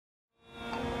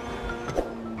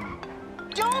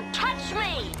Don't touch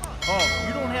me! Oh,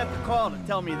 you don't have to call to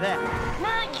tell me that.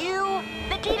 Not you.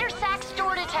 The Dieter Sachs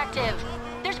store detective.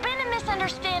 There's been a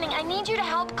misunderstanding. I need you to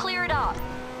help clear it up.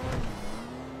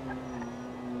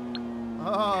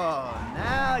 Oh,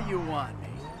 now you want me.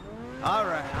 All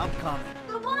right, I'm coming.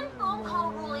 The one phone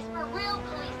call rule is for real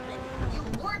policemen. You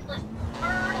worthless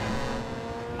bird.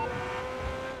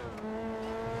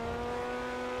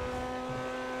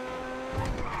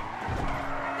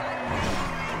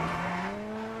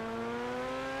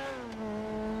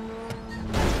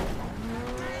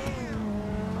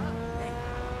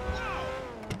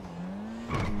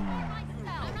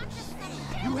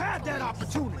 You had that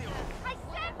opportunity. I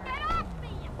said get off me,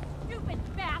 you stupid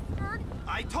bastard!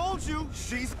 I told you,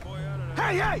 she's...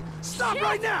 Hey, hey! Stop Shit.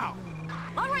 right now!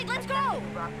 All right, let's go!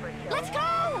 Let's go!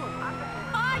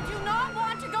 I do not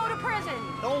want to go to prison!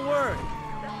 Don't worry.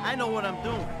 I know what I'm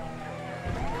doing.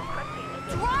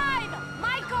 Drive!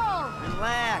 Michael!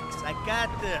 Relax, I got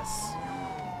this.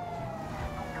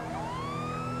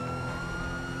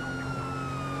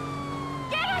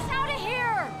 Get us out of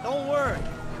here! Don't worry.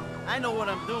 I know what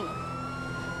I'm doing.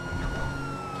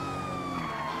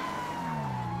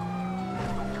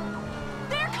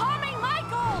 They're coming,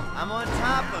 Michael! I'm on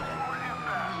top of it.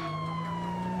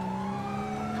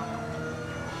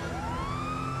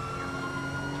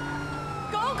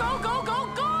 Go, go, go, go,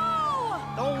 go!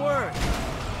 Don't worry.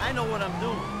 I know what I'm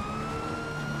doing.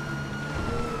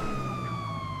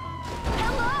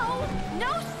 Hello?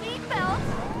 No seatbelt?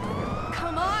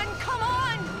 Come on, come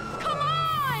on, come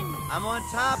on! I'm on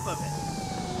top of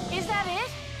it. Is that it?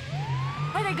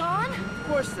 Are they gone? Of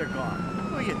course they're gone.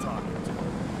 Who are you talking to?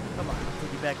 Come on, I'll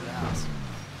take you back to the house.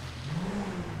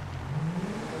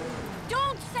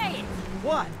 Don't say it!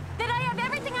 What? That I have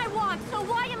everything I want, so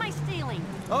why am I stealing?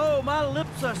 Oh, my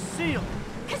lips are sealed.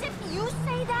 Because if you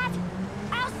say that,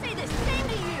 I'll say the same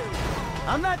to you!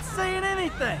 I'm not saying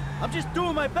anything. I'm just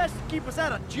doing my best to keep us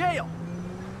out of jail.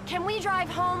 Can we drive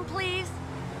home, please?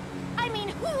 I mean,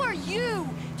 who are you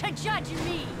to judge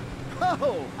me?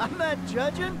 Oh, I'm not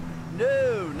judging?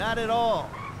 No, not at all.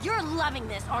 You're loving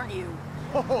this, aren't you?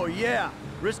 Oh, yeah.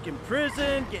 Risking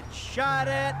prison, getting shot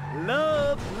at,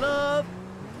 love,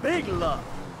 big love.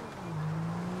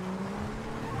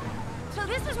 So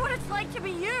this is what it's like to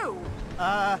be you!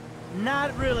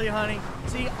 Not really, honey.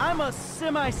 See, I'm a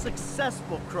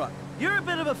semi-successful crook. You're a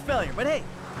bit of a failure, but hey,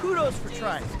 kudos for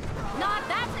trying. Not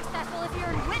that successful if you're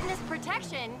in witness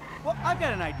protection. Well, I've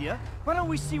got an idea. Why don't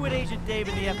we see what Agent Dave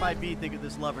and the FIB think of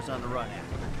this Lovers on the Run act?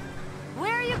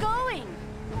 Where are you going?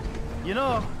 You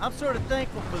know, I'm sort of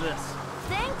thankful for this.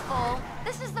 Thankful?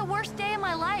 This is the worst day of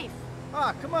my life.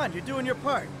 Ah, come on, you're doing your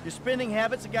part. Your spending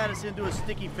habits have got us into a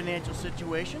sticky financial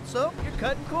situation, so you're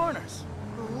cutting corners.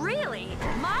 Really?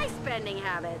 My spending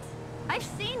habits? I've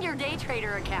seen your day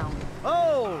trader account.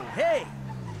 Oh, hey!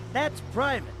 That's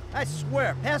private. I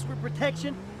swear, password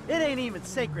protection, it ain't even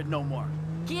sacred no more.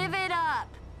 Give it up.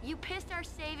 You pissed our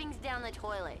savings down the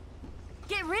toilet.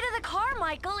 Get rid of the car,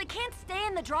 Michael. It can't stay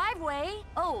in the driveway.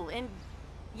 Oh, and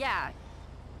yeah.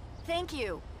 Thank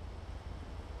you.